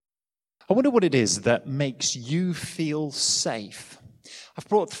I wonder what it is that makes you feel safe. I've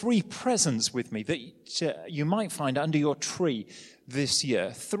brought 3 presents with me that you might find under your tree this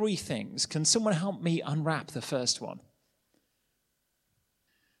year. 3 things. Can someone help me unwrap the first one?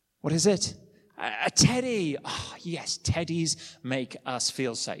 What is it? A teddy. Oh, yes, teddies make us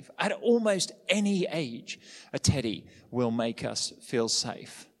feel safe. At almost any age, a teddy will make us feel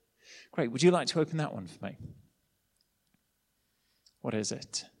safe. Great. Would you like to open that one for me? What is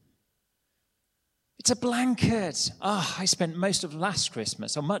it? It's a blanket. I spent much of last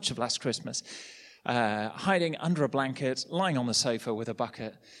Christmas, hiding under a blanket, lying on the sofa with a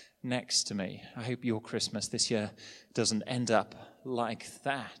bucket next to me. I hope your Christmas this year doesn't end up like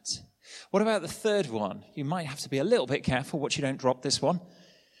that. What about the third one? You might have to be a little bit careful what you don't drop this one.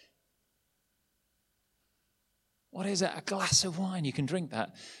 What is it? A glass of wine. You can drink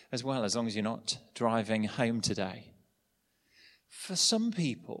that as well, as long as you're not driving home today. For some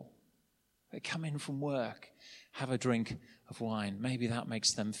people, they come in from work, have a drink of wine. Maybe that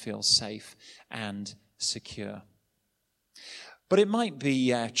makes them feel safe and secure. But it might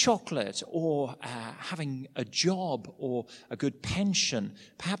be chocolate or having a job or a good pension,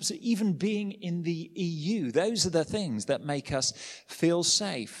 perhaps even being in the EU. Those are the things that make us feel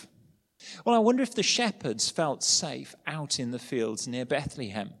safe. Well, I wonder if the shepherds felt safe out in the fields near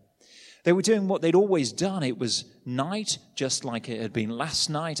Bethlehem. They were doing what they'd always done. It was night, just like it had been last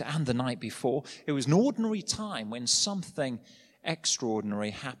night and the night before. It was an ordinary time when something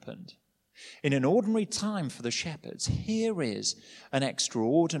extraordinary happened. In an ordinary time for the shepherds, here is an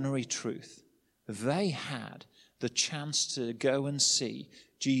extraordinary truth. They had the chance to go and see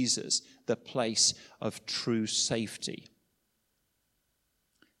Jesus, the place of true safety.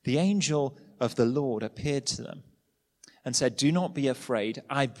 The angel of the Lord appeared to them and said, "Do not be afraid.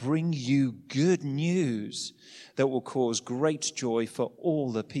 I bring you good news that will cause great joy for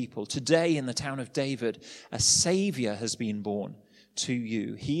all the people. Today in the town of David, a Savior has been born to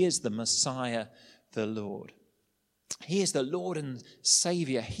you. He is the Messiah, the Lord." He is the Lord and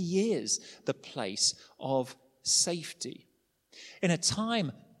Savior. He is the place of safety. In a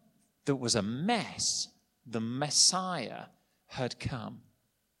time that was a mess, the Messiah had come.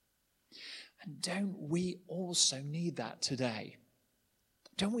 And don't we also need that today?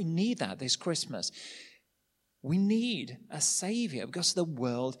 Don't we need that this Christmas? We need a Savior because the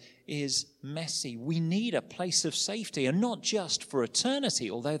world is messy. We need a place of safety, and not just for eternity,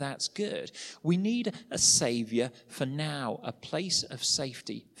 although that's good. We need a Savior for now, a place of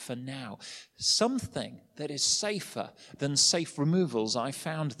safety for now. Something that is safer than safe removals. I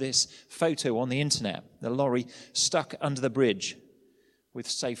found this photo on the internet, the lorry stuck under the bridge with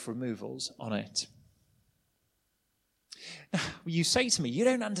safe removals on it. Now, you say to me, "You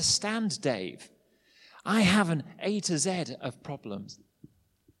don't understand, Dave. I have an A to Z of problems.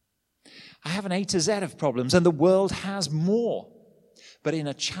 I have an A to Z of problems, and the world has more." But in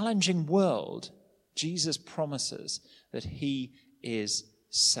a challenging world, Jesus promises that he is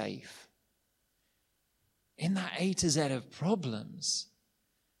safe. In that A to Z of problems,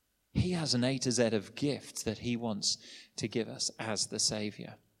 he has an A to Z of gifts that he wants to give us as the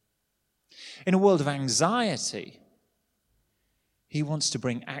Savior. In a world of anxiety, he wants to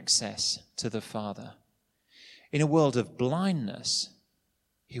bring access to the Father. In a world of blindness,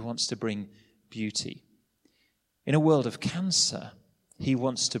 he wants to bring beauty. In a world of cancer, he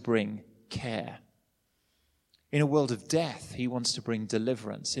wants to bring care. In a world of death, he wants to bring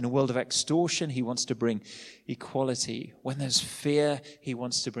deliverance. In a world of extortion, he wants to bring equality. When there's fear, he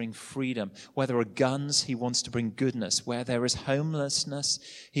wants to bring freedom. Where there are guns, he wants to bring goodness. Where there is homelessness,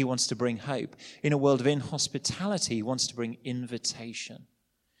 he wants to bring hope. In a world of inhospitality, he wants to bring invitation.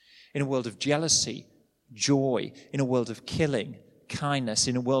 In a world of jealousy, joy. In a world of killing, kindness.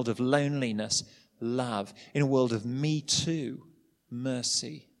 In a world of loneliness, love. In a world of me too,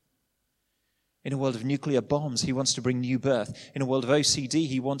 mercy. In a world of nuclear bombs, he wants to bring new birth. In a world of OCD,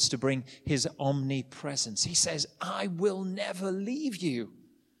 he wants to bring his omnipresence. He says, "I will never leave you."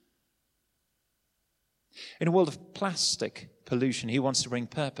 In a world of plastic pollution, he wants to bring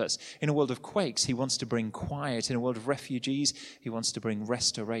purpose. In a world of quakes, he wants to bring quiet. In a world of refugees, he wants to bring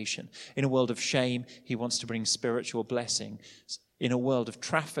restoration. In a world of shame, he wants to bring spiritual blessing. In a world of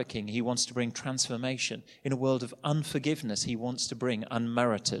trafficking, he wants to bring transformation. In a world of unforgiveness, he wants to bring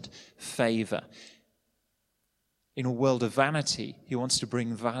unmerited favor. In a world of vanity, he wants to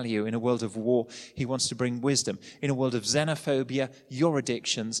bring value. In a world of war, he wants to bring wisdom. In a world of xenophobia, your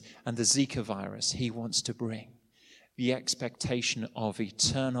addictions, and the Zika virus, he wants to bring the expectation of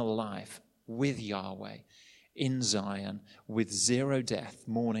eternal life with Yahweh in Zion, with zero death,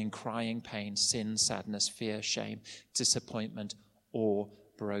 mourning, crying, pain, sin, sadness, fear, shame, disappointment, or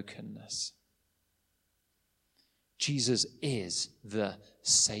brokenness. Jesus is the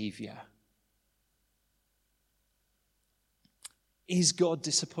Savior. Is God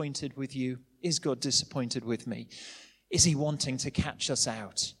disappointed with you? Is God disappointed with me? Is he wanting to catch us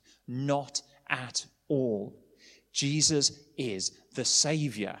out? Not at all. Jesus is the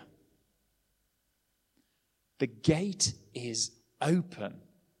Savior. The gate is open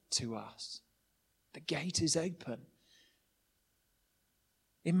to us. The gate is open.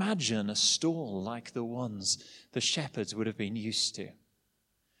 Imagine a stall like the ones the shepherds would have been used to.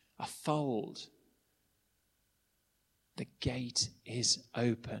 A fold. The gate is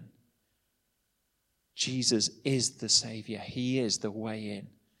open. Jesus is the Savior. He is the way in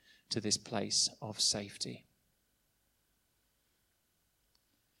to this place of safety.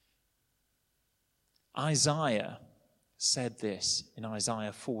 Isaiah said this in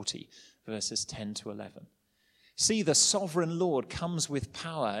Isaiah 40, verses 10 to 11. See, the sovereign Lord comes with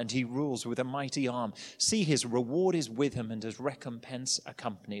power, and he rules with a mighty arm. See, his reward is with him, and his recompense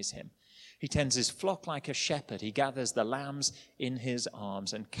accompanies him. He tends his flock like a shepherd. He gathers the lambs in his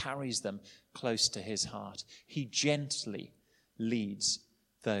arms and carries them close to his heart. He gently leads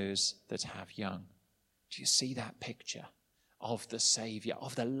those that have young. Do you see that picture of the Savior,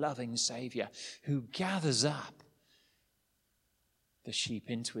 of the loving Savior who gathers up the sheep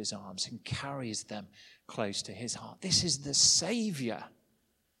into his arms and carries them close to his heart? This is the Savior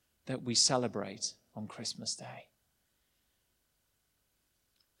that we celebrate on Christmas Day.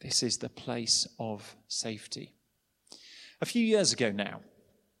 This is the place of safety. A few years ago now,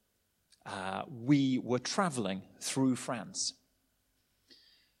 we were traveling through France.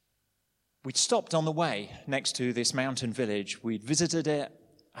 We'd stopped on the way next to this mountain village. We'd visited it,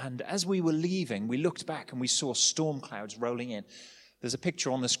 and as we were leaving, we looked back and we saw storm clouds rolling in. There's a picture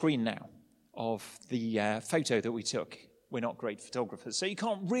on the screen now of the photo that we took. We're not great photographers, so you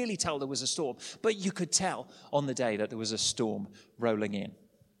can't really tell there was a storm, but you could tell on the day that there was a storm rolling in.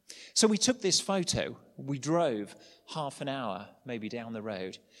 So we took this photo. We drove half an hour, maybe down the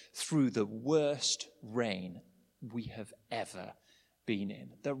road, through the worst rain we have ever been in.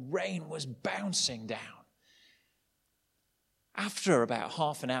 The rain was bouncing down. After about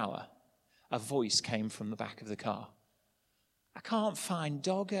half an hour, a voice came from the back of the car. I can't find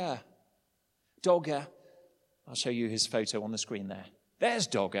Dogger. Dogger. I'll show you his photo on the screen there. There's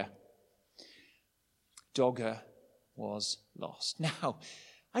Dogger. Dogger was lost. Now,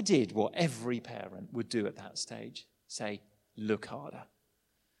 I did what every parent would do at that stage. Say, look harder.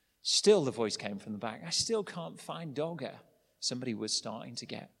 Still the voice came from the back. I still can't find Dogger. Somebody was starting to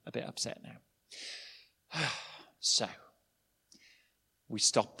get a bit upset now. So, we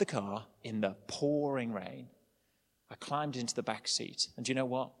stopped the car in the pouring rain. I climbed into the back seat. And do you know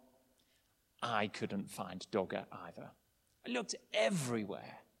what? I couldn't find Dogger either. I looked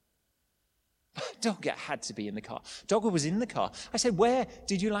everywhere. Dogger had to be in the car. Dogger was in the car. I said, where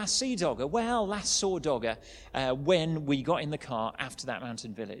did you last see Dogger? Well, last saw Dogger when we got in the car after that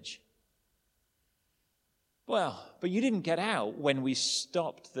mountain village. Well, but you didn't get out when we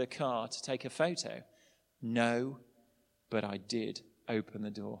stopped the car to take a photo. No, but I did open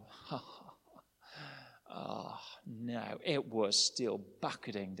the door. Oh, no, it was still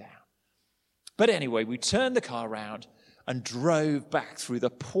bucketing down. But anyway, we turned the car around and drove back through the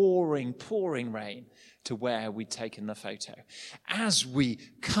pouring rain to where we'd taken the photo. As we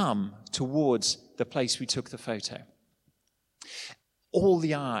come towards the place we took the photo, all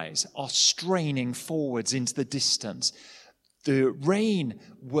the eyes are straining forwards into the distance. The rain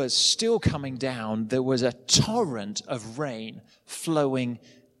was still coming down. There was a torrent of rain flowing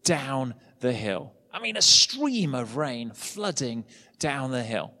down the hill. I mean, a stream of rain flooding down the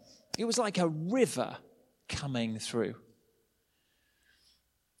hill. It was like a river coming through.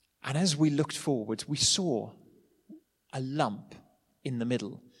 And as we looked forward, we saw a lump in the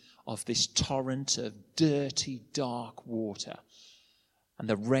middle of this torrent of dirty, dark water and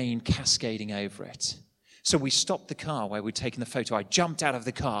the rain cascading over it. So we stopped the car where we'd taken the photo. I jumped out of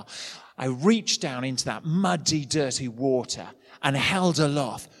the car. I reached down into that muddy, dirty water and held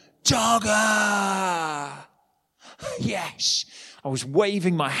aloft, Dogger! Yes! I was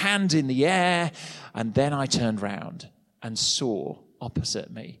waving my hand in the air, and then I turned round and saw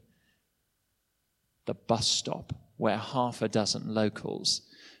opposite me the bus stop where half a dozen locals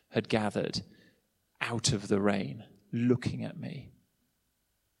had gathered out of the rain, looking at me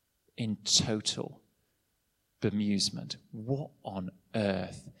in total bemusement. What on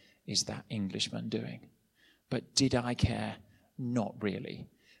earth is that Englishman doing? But did I care? Not really,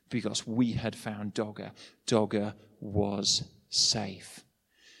 because we had found Dogger. Dogger was safe.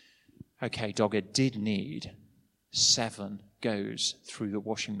 Okay, Dogger did need 7 goes through the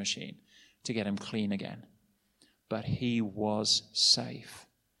washing machine to get him clean again. But he was safe.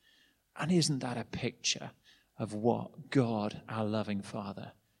 And isn't that a picture of what God, our loving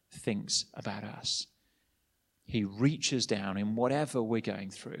Father, thinks about us? He reaches down in whatever we're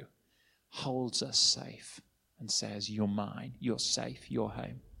going through, holds us safe, and says, "You're mine, you're safe, you're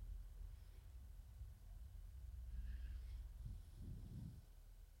home."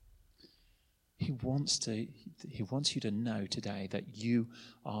 He wants you to know today that you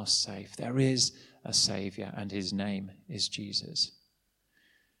are safe. There is a Savior, and his name is Jesus.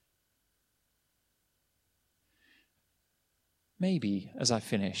 Maybe as I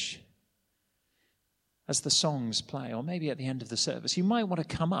finish, as the songs play, or maybe at the end of the service, you might want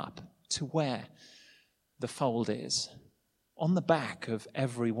to come up to where the fold is. On the back of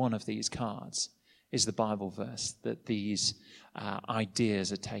every one of these cards is the Bible verse that these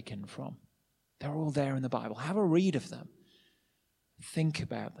ideas are taken from. They're all there in the Bible. Have a read of them. Think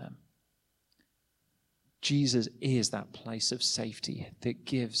about them. Jesus is that place of safety that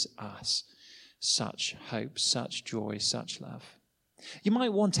gives us such hope, such joy, such love. You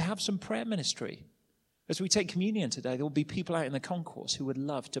might want to have some prayer ministry. As we take communion today, there will be people out in the concourse who would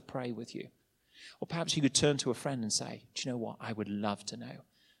love to pray with you. Or perhaps you could turn to a friend and say, "Do you know what? I would love to know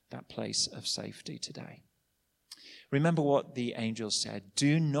that place of safety today." Remember what the angel said.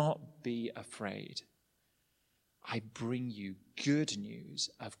 "Do not be afraid. I bring you good news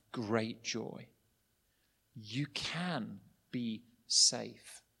of great joy." You can be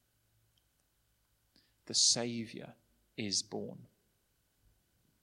safe. The Savior is born.